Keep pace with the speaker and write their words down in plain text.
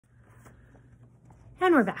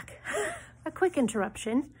And we're back. A quick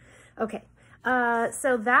interruption. Okay,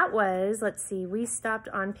 so that was, let's see, we stopped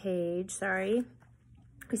on page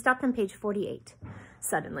 48,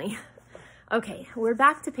 suddenly. Okay, we're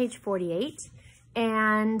back to page 48,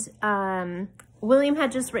 and William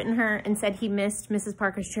had just written her and said he missed Mrs.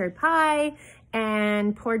 Parker's cherry pie,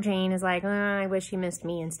 and poor Jane is like, oh, I wish he missed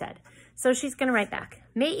me instead. So she's gonna write back,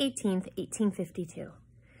 May 18th, 1852.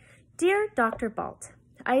 Dear Dr. Balt,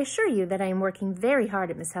 I assure you that I am working very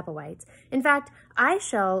hard at Miss Hepplewhite's. In fact, I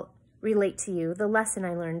shall relate to you the lesson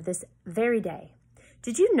I learned this very day.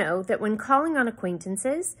 Did you know that when calling on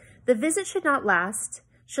acquaintances, the visit should last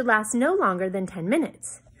no longer than 10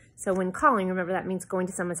 minutes? So when calling, remember that means going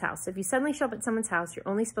to someone's house. So if you suddenly show up at someone's house, you're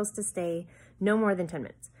only supposed to stay no more than 10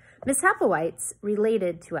 minutes. Miss Hepplewhite's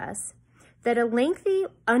related to us that a lengthy,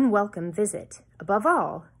 unwelcome visit, above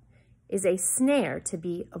all, is a snare to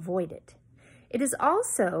be avoided. It is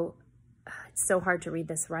also, it's so hard to read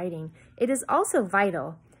this writing, it is also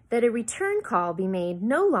vital that a return call be made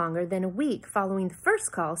no longer than a week following the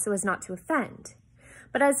first call so as not to offend.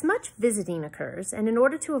 But as much visiting occurs, and in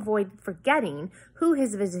order to avoid forgetting who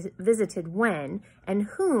has visited when and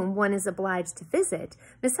whom one is obliged to visit,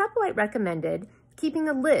 Miss Hepplewhite recommended keeping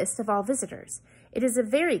a list of all visitors. It is a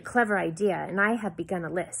very clever idea, and I have begun a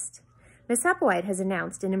list. Miss Hepplewhite has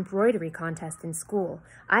announced an embroidery contest in school.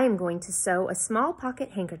 I am going to sew a small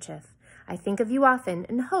pocket handkerchief. I think of you often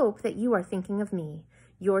and hope that you are thinking of me.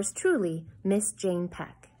 Yours truly, Miss Jane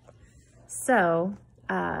Peck. So,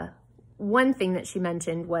 one thing that she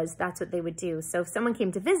mentioned was that's what they would do. So if someone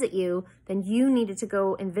came to visit you, then you needed to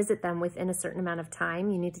go and visit them within a certain amount of time.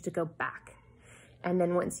 You needed to go back. And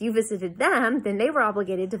then once you visited them, then they were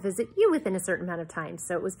obligated to visit you within a certain amount of time.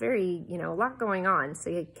 So it was very, a lot going on.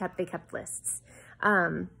 So they kept lists.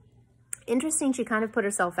 Interesting, she kind of put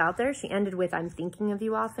herself out there. She ended with, I'm thinking of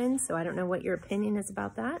you often. So I don't know what your opinion is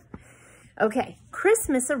about that. Okay,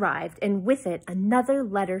 Christmas arrived, and with it, another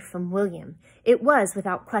letter from William. It was,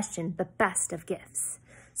 without question, the best of gifts.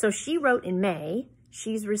 So she wrote in May.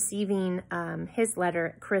 She's receiving his letter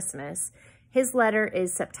at Christmas. His letter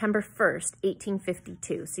is September 1st,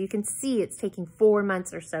 1852. So you can see it's taking 4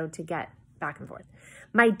 months or so to get back and forth.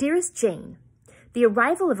 My dearest Jane, the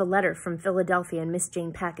arrival of a letter from Philadelphia and Miss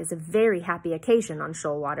Jane Peck is a very happy occasion on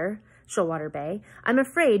Shoalwater Bay. I'm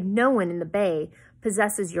afraid no one in the bay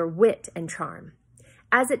possesses your wit and charm.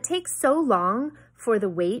 As it takes so long for the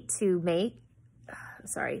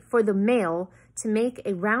mail to make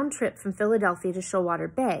a round trip from Philadelphia to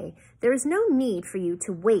Shoalwater Bay, there is no need for you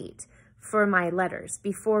to wait for my letters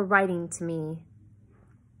before writing to me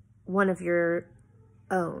one of your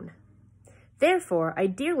own. Therefore, I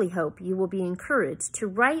dearly hope you will be encouraged to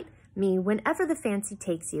write me whenever the fancy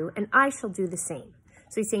takes you, and I shall do the same.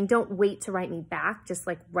 So he's saying, don't wait to write me back, just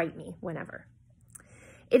like write me whenever.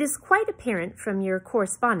 It is quite apparent from your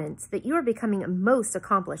correspondence that you are becoming a most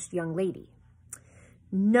accomplished young lady.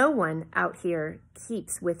 No one out here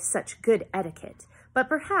keeps with such good etiquette, but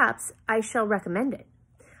perhaps I shall recommend it.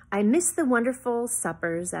 I miss the wonderful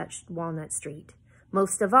suppers at Walnut Street.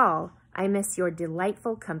 Most of all, I miss your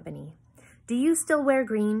delightful company. Do you still wear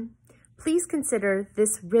green? Please consider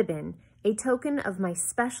this ribbon a token of my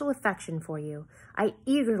special affection for you. I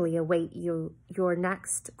eagerly await your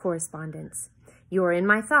next correspondence. You are in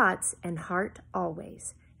my thoughts and heart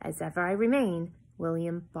always. As ever I remain,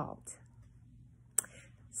 William Balt.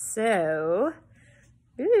 So,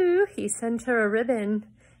 he sent her a ribbon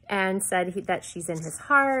and said that she's in his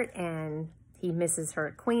heart and he misses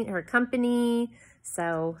her company.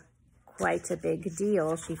 So quite a big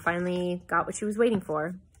deal. She finally got what she was waiting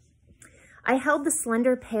for. I held the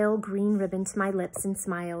slender, pale green ribbon to my lips and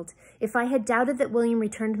smiled. If I had doubted that William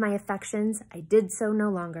returned my affections, I did so no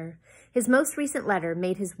longer. His most recent letter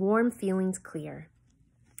made his warm feelings clear.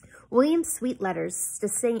 William's sweet letters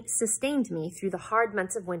sustained me through the hard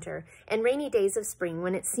months of winter and rainy days of spring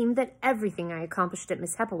when it seemed that everything I accomplished at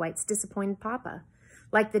Miss Hepplewhite's disappointed Papa.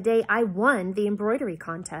 Like the day I won the embroidery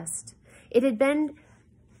contest. It had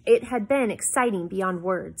been exciting beyond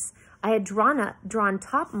words. I had drawn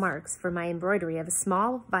top marks for my embroidery of a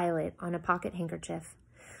small violet on a pocket handkerchief.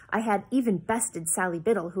 I had even bested Sally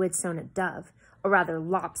Biddle, who had sewn a dove, a rather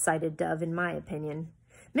lopsided dove in my opinion.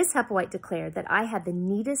 Miss Hepplewhite declared that I had the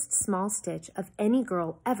neatest small stitch of any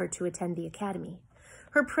girl ever to attend the academy.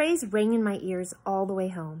 Her praise rang in my ears all the way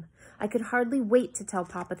home. I could hardly wait to tell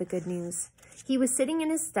Papa the good news. He was sitting in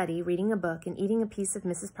his study reading a book and eating a piece of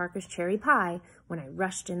Mrs. Parker's cherry pie when I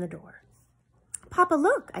rushed in the door. Papa,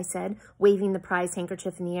 look, I said, waving the prize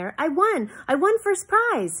handkerchief in the air. I won first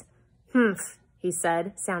prize. Humph, he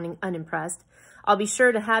said, sounding unimpressed. I'll be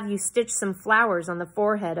sure to have you stitch some flowers on the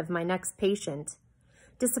forehead of my next patient.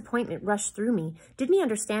 Disappointment rushed through me. Didn't he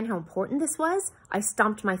understand how important this was? I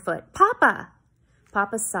stomped my foot. Papa!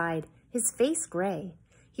 Papa sighed, his face gray.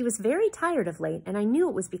 He was very tired of late, and I knew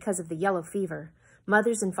it was because of the yellow fever.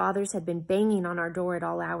 Mothers and fathers had been banging on our door at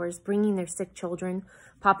all hours, bringing their sick children.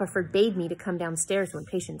 Papa forbade me to come downstairs when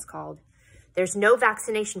patients called. There's no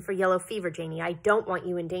vaccination for yellow fever, Janie. I don't want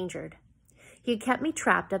you endangered. He had kept me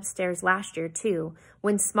trapped upstairs last year, too,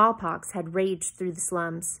 when smallpox had raged through the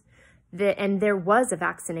slums. And there was a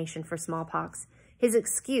vaccination for smallpox. His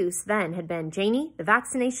excuse then had been, Janie, the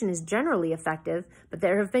vaccination is generally effective, but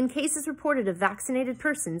there have been cases reported of vaccinated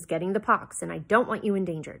persons getting the pox, and I don't want you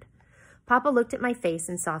endangered. Papa looked at my face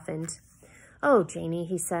and softened. Oh, Janie,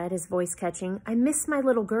 he said, his voice catching, I miss my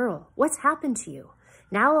little girl. What's happened to you?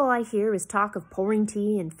 Now all I hear is talk of pouring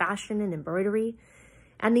tea and fashion and embroidery.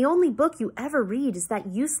 And the only book you ever read is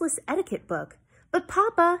that useless etiquette book. But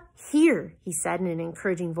Papa, here, he said in an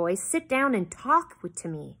encouraging voice, sit down and talk to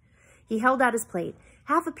me. He held out his plate.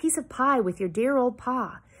 Have a piece of pie with your dear old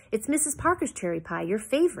pa. It's Mrs. Parker's cherry pie, your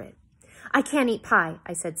favorite. I can't eat pie,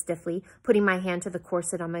 I said stiffly, putting my hand to the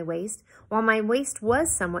corset on my waist. While my waist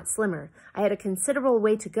was somewhat slimmer, I had a considerable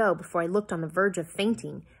way to go before I looked on the verge of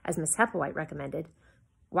fainting, as Miss Hepplewhite recommended.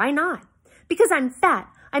 Why not? Because I'm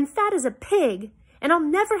fat. I'm fat as a pig. And I'll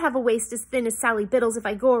never have a waist as thin as Sally Biddle's if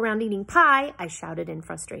I go around eating pie, I shouted in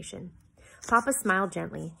frustration. Papa smiled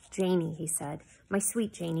gently. Janie, he said, my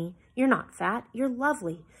sweet Janie, you're not fat. You're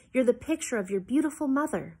lovely. You're the picture of your beautiful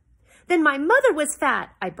mother. Then my mother was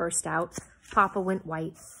fat, I burst out. Papa went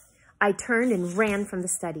white. I turned and ran from the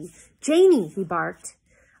study. Janie, he barked.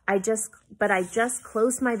 I just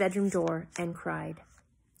closed my bedroom door and cried.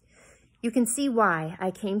 You can see why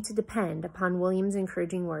I came to depend upon William's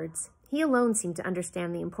encouraging words. He alone seemed to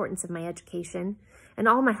understand the importance of my education, and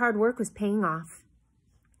all my hard work was paying off.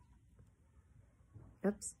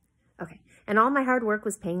 And all my hard work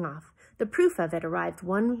was paying off. The proof of it arrived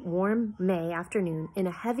one warm May afternoon in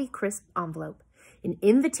a heavy, crisp envelope. An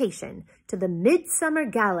invitation to the Midsummer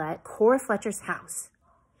Gala at Cora Fletcher's house.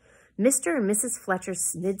 Mr. and Mrs.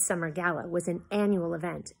 Fletcher's Midsummer Gala was an annual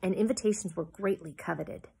event, and invitations were greatly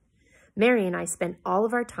coveted. Mary and I spent all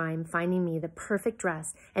of our time finding me the perfect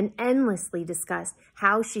dress and endlessly discussed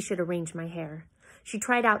how she should arrange my hair. She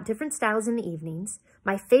tried out different styles in the evenings.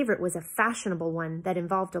 My favorite was a fashionable one that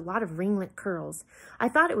involved a lot of ringlet curls. I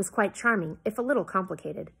thought it was quite charming, if a little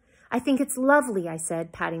complicated. I think it's lovely, I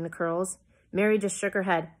said, patting the curls. Mary just shook her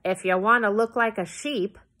head. If you want to look like a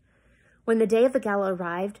sheep. When the day of the gala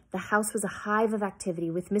arrived, the house was a hive of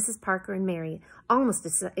activity with Mrs. Parker and Mary, almost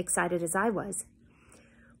as excited as I was.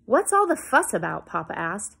 What's all the fuss about? Papa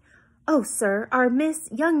asked. Oh, sir, our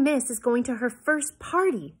young miss is going to her first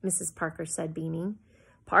party, Mrs. Parker said, beaming.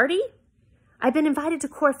 Party? I've been invited to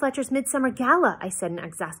Cora Fletcher's Midsummer Gala, I said in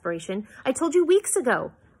exasperation. I told you weeks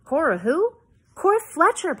ago. Cora who? Cora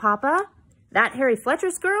Fletcher, Papa. That Harry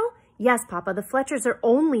Fletcher's girl? Yes, Papa, the Fletchers are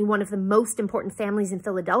only one of the most important families in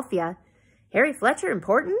Philadelphia. Harry Fletcher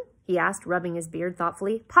important? He asked, rubbing his beard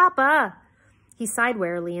thoughtfully. Papa! He sighed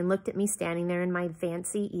wearily and looked at me standing there in my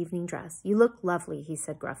fancy evening dress. You look lovely, he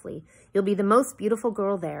said gruffly. You'll be the most beautiful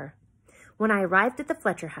girl there. When I arrived at the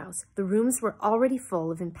Fletcher house, the rooms were already full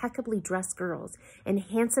of impeccably dressed girls and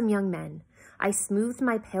handsome young men. I smoothed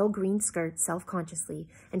my pale green skirt self-consciously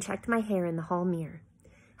and checked my hair in the hall mirror.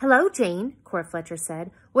 Hello, Jane, Cora Fletcher said.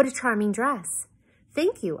 What a charming dress.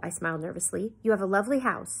 Thank you, I smiled nervously. You have a lovely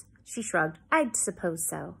house. She shrugged. I'd suppose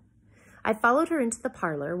so. I followed her into the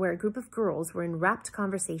parlor where a group of girls were in rapt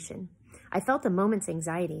conversation. I felt a moment's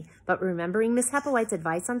anxiety, but remembering Miss Hepplewhite's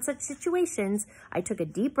advice on such situations, I took a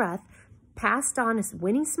deep breath, pasted on a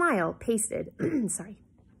winning smile,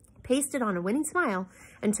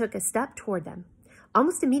 and took a step toward them.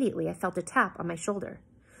 Almost immediately, I felt a tap on my shoulder.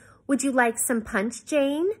 Would you like some punch,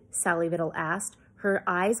 Jane? Sally Biddle asked, her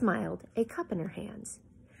eyes mild, a cup in her hands.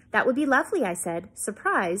 That would be lovely, I said,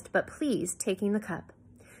 surprised but pleased, taking the cup.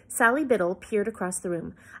 Sally Biddle peered across the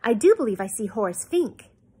room. I do believe I see Horace Fink.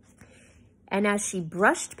 And as she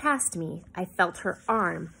brushed past me, I felt her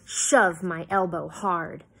arm shove my elbow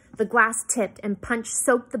hard. The glass tipped and punch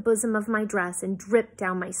soaked the bosom of my dress and dripped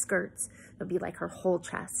down my skirts. It would be like her whole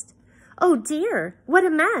chest. Oh dear, what a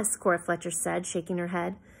mess, Cora Fletcher said, shaking her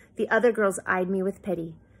head. The other girls eyed me with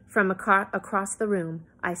pity. From across the room,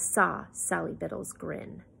 I saw Sally Biddle's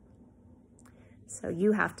grin. So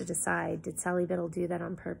you have to decide, did Sally Biddle do that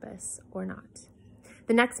on purpose or not?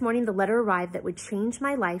 The next morning, the letter arrived that would change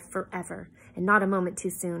my life forever, and not a moment too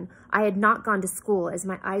soon. I had not gone to school as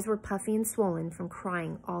my eyes were puffy and swollen from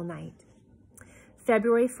crying all night.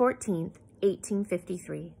 February 14th,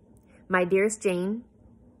 1853. My dearest Jane,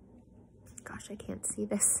 gosh, I can't see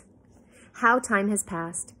this. How time has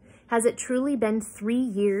passed. Has it truly been 3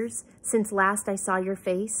 years since last I saw your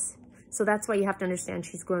face? So that's why you have to understand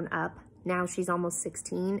she's grown up. Now she's almost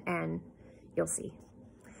 16, and you'll see.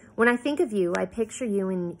 When I think of you, I picture you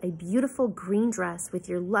in a beautiful green dress with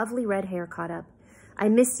your lovely red hair caught up. I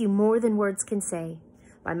miss you more than words can say.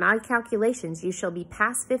 By my calculations, you shall be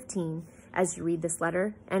past 15 as you read this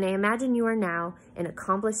letter, and I imagine you are now an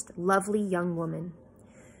accomplished, lovely young woman.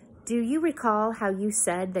 Do you recall how you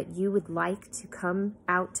said that you would like to come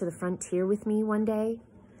out to the frontier with me one day?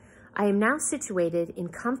 I am now situated in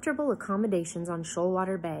comfortable accommodations on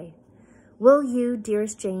Shoalwater Bay. Will you,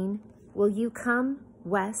 dearest Jane, will you come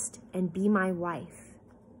west and be my wife?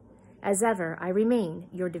 As ever, I remain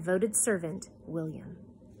your devoted servant, William.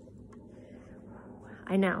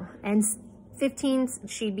 I know. And 15,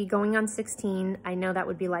 she'd be going on 16. I know that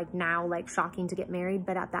would be like now, like shocking to get married,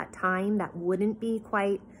 but at that time, that wouldn't be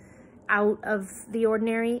quite out of the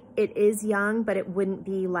ordinary. It is young, but it wouldn't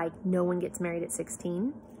be like no one gets married at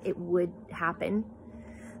 16. It would happen.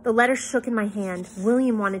 The letter shook in my hand.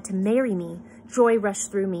 William wanted to marry me. Joy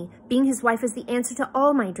rushed through me. Being his wife was the answer to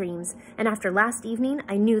all my dreams. And after last evening,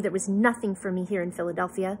 I knew there was nothing for me here in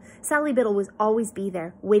Philadelphia. Sally Biddle would always be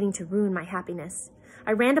there, waiting to ruin my happiness.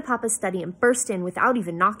 I ran to Papa's study and burst in without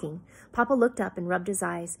even knocking. Papa looked up and rubbed his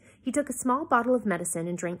eyes. He took a small bottle of medicine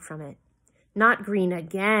and drank from it. Not green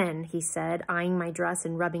again, he said, eyeing my dress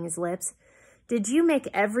and rubbing his lips. Did you make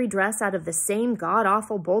every dress out of the same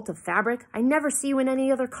god-awful bolt of fabric? I never see you in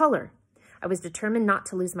any other color. I was determined not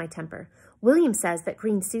to lose my temper. William says that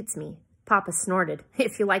green suits me. Papa snorted.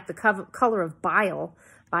 If you like the color of bile.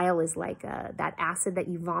 Bile is like that acid that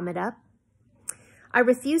you vomit up. I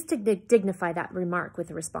refused to dignify that remark with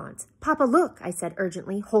a response. Papa, look, I said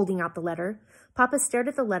urgently, holding out the letter. Papa stared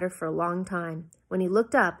at the letter for a long time. When he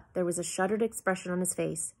looked up, there was a shuttered expression on his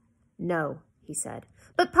face. No, he said.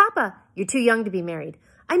 But Papa, you're too young to be married.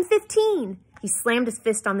 I'm 15. He slammed his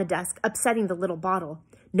fist on the desk, upsetting the little bottle.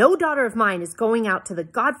 No daughter of mine is going out to the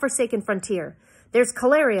godforsaken frontier. There's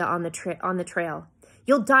malaria on the trail.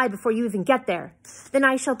 You'll die before you even get there. Then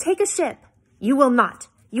I shall take a ship. You will not.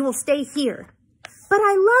 You will stay here. But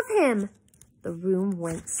I love him. The room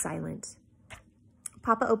went silent.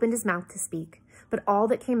 Papa opened his mouth to speak, but all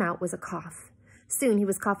that came out was a cough. Soon he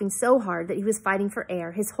was coughing so hard that he was fighting for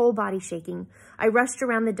air, his whole body shaking. I rushed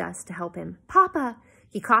around the desk to help him. Papa!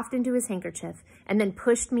 He coughed into his handkerchief and then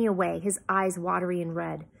pushed me away, his eyes watery and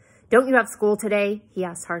red. Don't you have school today? He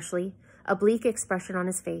asked harshly, a bleak expression on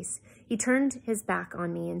his face. He turned his back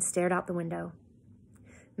on me and stared out the window.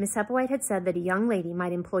 Miss Hepplewhite had said that a young lady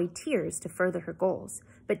might employ tears to further her goals,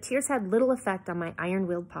 but tears had little effect on my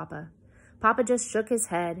iron-willed Papa. Papa just shook his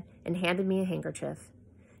head and handed me a handkerchief.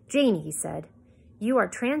 Janie, he said, you are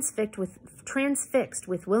transfixed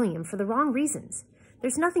with William for the wrong reasons.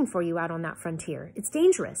 There's nothing for you out on that frontier. It's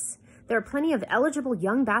dangerous. There are plenty of eligible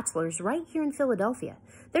young bachelors right here in Philadelphia.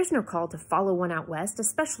 There's no call to follow one out west,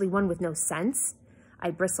 especially one with no sense. I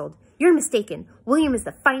bristled. You're mistaken. William is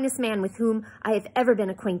the finest man with whom I have ever been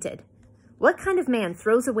acquainted. What kind of man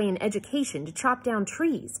throws away an education to chop down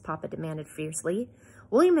trees? Papa demanded fiercely.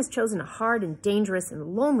 William has chosen a hard and dangerous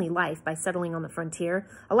and lonely life by settling on the frontier,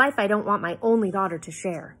 a life I don't want my only daughter to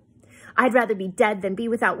share. I'd rather be dead than be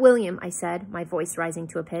without William, I said, my voice rising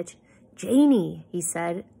to a pitch. Janie,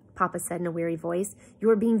 Papa said in a weary voice, you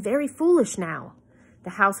are being very foolish now. The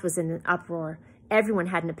house was in an uproar. Everyone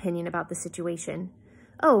had an opinion about the situation.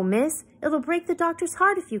 Oh, miss, it'll break the doctor's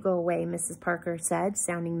heart if you go away, Mrs. Parker said,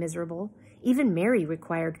 sounding miserable. Even Mary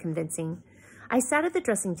required convincing. I sat at the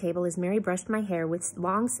dressing table as Mary brushed my hair with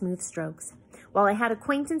long, smooth strokes. While I had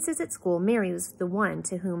acquaintances at school, Mary was the one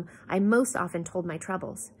to whom I most often told my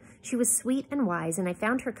troubles. She was sweet and wise, and I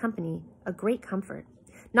found her company a great comfort.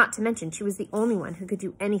 Not to mention, she was the only one who could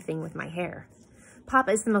do anything with my hair.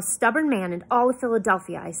 Papa is the most stubborn man in all of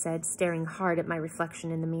Philadelphia, I said, staring hard at my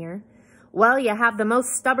reflection in the mirror. Well, you have the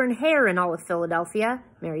most stubborn hair in all of Philadelphia,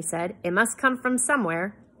 Mary said. It must come from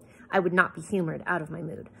somewhere. I would not be humored out of my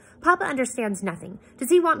mood. Papa understands nothing. Does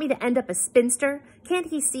he want me to end up a spinster? Can't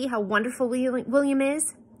he see how wonderful William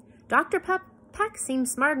is? Dr. Peck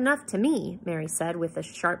seems smart enough to me, Mary said with a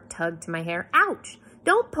sharp tug to my hair. Ouch!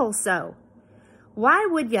 Don't pull so. Why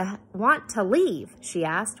would you want to leave? She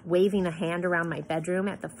asked, waving a hand around my bedroom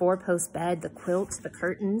at the four-post bed, the quilts, the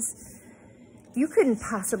curtains. You couldn't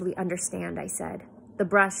possibly understand, I said. The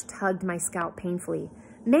brush tugged my scalp painfully.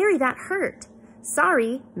 Mary, that hurt.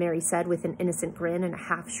 Sorry, Mary said with an innocent grin and a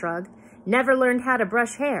half shrug. Never learned how to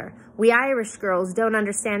brush hair. We Irish girls don't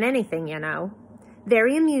understand anything, you know.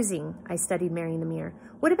 Very amusing, I studied Mary in the mirror.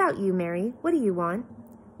 What about you, Mary? What do you want?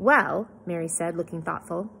 Well, Mary said, looking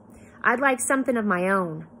thoughtful, I'd like something of my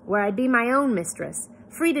own, where I'd be my own mistress,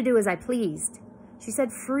 free to do as I pleased. She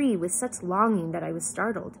said free with such longing that I was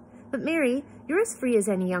startled. But Mary, you're as free as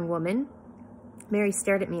any young woman. Mary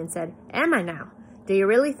stared at me and said, Am I now? Do you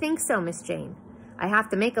really think so, Miss Jane? I have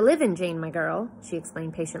to make a living, Jane, my girl, she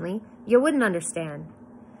explained patiently. You wouldn't understand.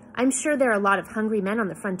 I'm sure there are a lot of hungry men on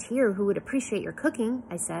the frontier who would appreciate your cooking,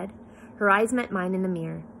 I said. Her eyes met mine in the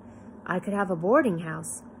mirror. I could have a boarding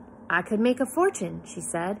house. I could make a fortune, she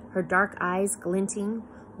said, her dark eyes glinting,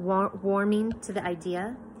 warming to the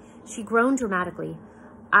idea. She groaned dramatically.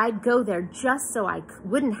 I'd go there just so I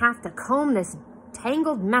wouldn't have to comb this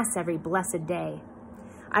tangled mess every blessed day.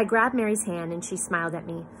 I grabbed Mary's hand and she smiled at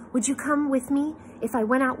me. Would you come with me if I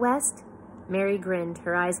went out west? Mary grinned,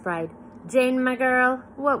 her eyes bright. Jane, my girl,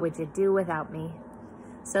 what would you do without me?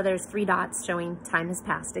 So there's 3 dots showing time has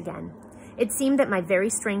passed again. It seemed that my very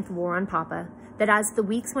strength wore on Papa, that as the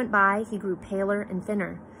weeks went by, he grew paler and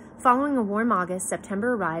thinner. Following a warm August,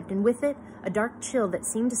 September arrived, and with it, a dark chill that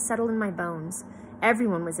seemed to settle in my bones.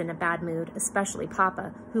 Everyone was in a bad mood, especially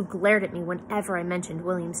Papa, who glared at me whenever I mentioned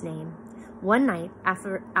William's name. One night,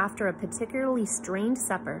 after a particularly strained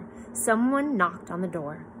supper, someone knocked on the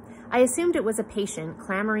door. I assumed it was a patient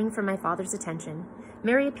clamoring for my father's attention.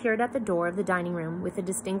 Mary appeared at the door of the dining room with a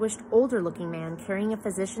distinguished, older-looking man carrying a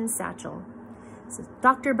physician's satchel.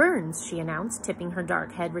 Dr. Burns, she announced, tipping her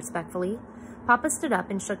dark head respectfully. Papa stood up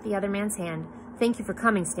and shook the other man's hand. Thank you for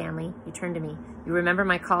coming, Stanley, he turned to me. You remember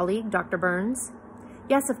my colleague, Dr. Burns?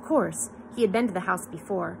 Yes, of course. He had been to the house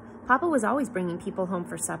before. Papa was always bringing people home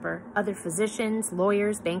for supper, other physicians,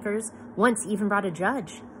 lawyers, bankers, once even brought a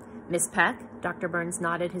judge. Miss Peck? Dr. Burns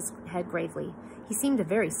nodded his head gravely. He seemed a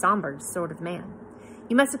very somber sort of man.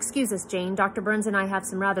 You must excuse us, Jane. Dr. Burns and I have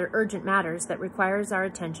some rather urgent matters that requires our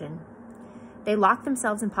attention. They locked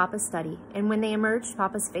themselves in Papa's study, and when they emerged,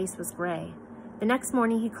 Papa's face was gray. The next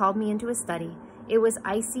morning, he called me into his study. It was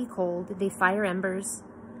icy cold, the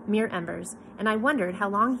mere embers, and I wondered how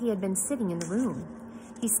long he had been sitting in the room.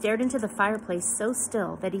 He stared into the fireplace so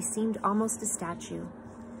still that he seemed almost a statue.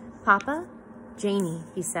 Papa? Janie,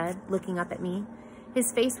 he said, looking up at me.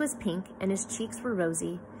 His face was pink and his cheeks were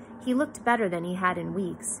rosy. He looked better than he had in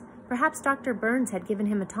weeks. Perhaps Dr. Burns had given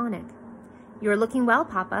him a tonic. You are looking well,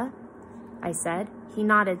 Papa, I said. He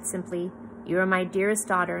nodded simply. You are my dearest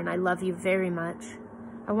daughter and I love you very much.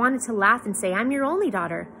 I wanted to laugh and say, I'm your only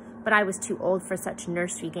daughter, but I was too old for such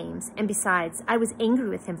nursery games, and besides, I was angry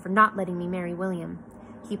with him for not letting me marry William.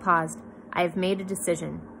 He paused. I have made a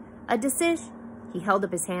decision. A decision? He held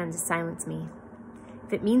up his hand to silence me.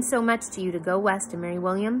 If it means so much to you to go west and marry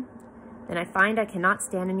William, then I find I cannot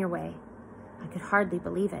stand in your way. I could hardly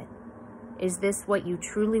believe it. Is this what you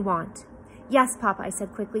truly want? Yes, Papa, I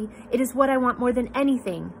said quickly. It is what I want more than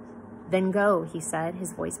anything. Then go, he said,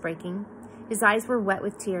 his voice breaking. His eyes were wet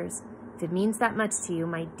with tears. If it means that much to you,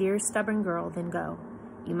 my dear stubborn girl, then go.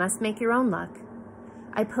 You must make your own luck.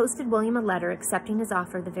 I posted William a letter accepting his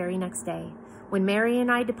offer the very next day. When Mary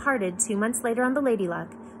and I departed 2 months later on the Lady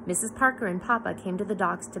Luck, Mrs. Parker and Papa came to the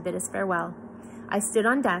docks to bid us farewell. I stood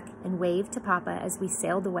on deck and waved to Papa as we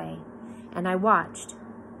sailed away, and I watched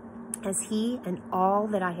as he and all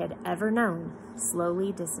that I had ever known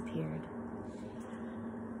slowly disappeared.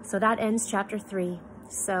 So that ends chapter 3.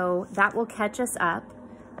 So that will catch us up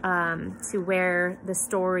to where the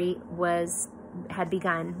story had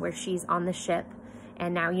begun, where she's on the ship.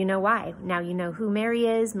 And now you know why. Now you know who Mary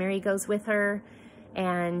is. Mary goes with her,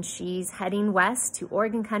 and she's heading west to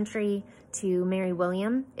Oregon country to marry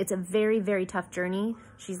William. It's a very, very tough journey.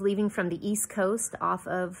 She's leaving from the East Coast off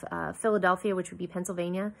of Philadelphia, which would be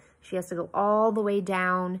Pennsylvania. She has to go all the way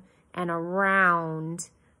down and around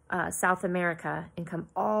South America and come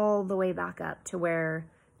all the way back up to where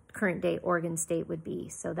current day Oregon State would be.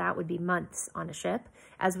 So that would be months on a ship.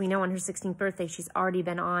 As we know, on her 16th birthday, she's already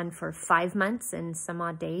been on for 5 months and some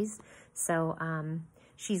odd days. So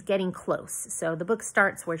she's getting close. So the book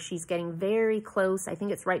starts where she's getting very close. I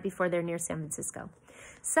think it's right before they're near San Francisco.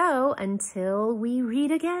 So until we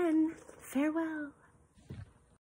read again, farewell.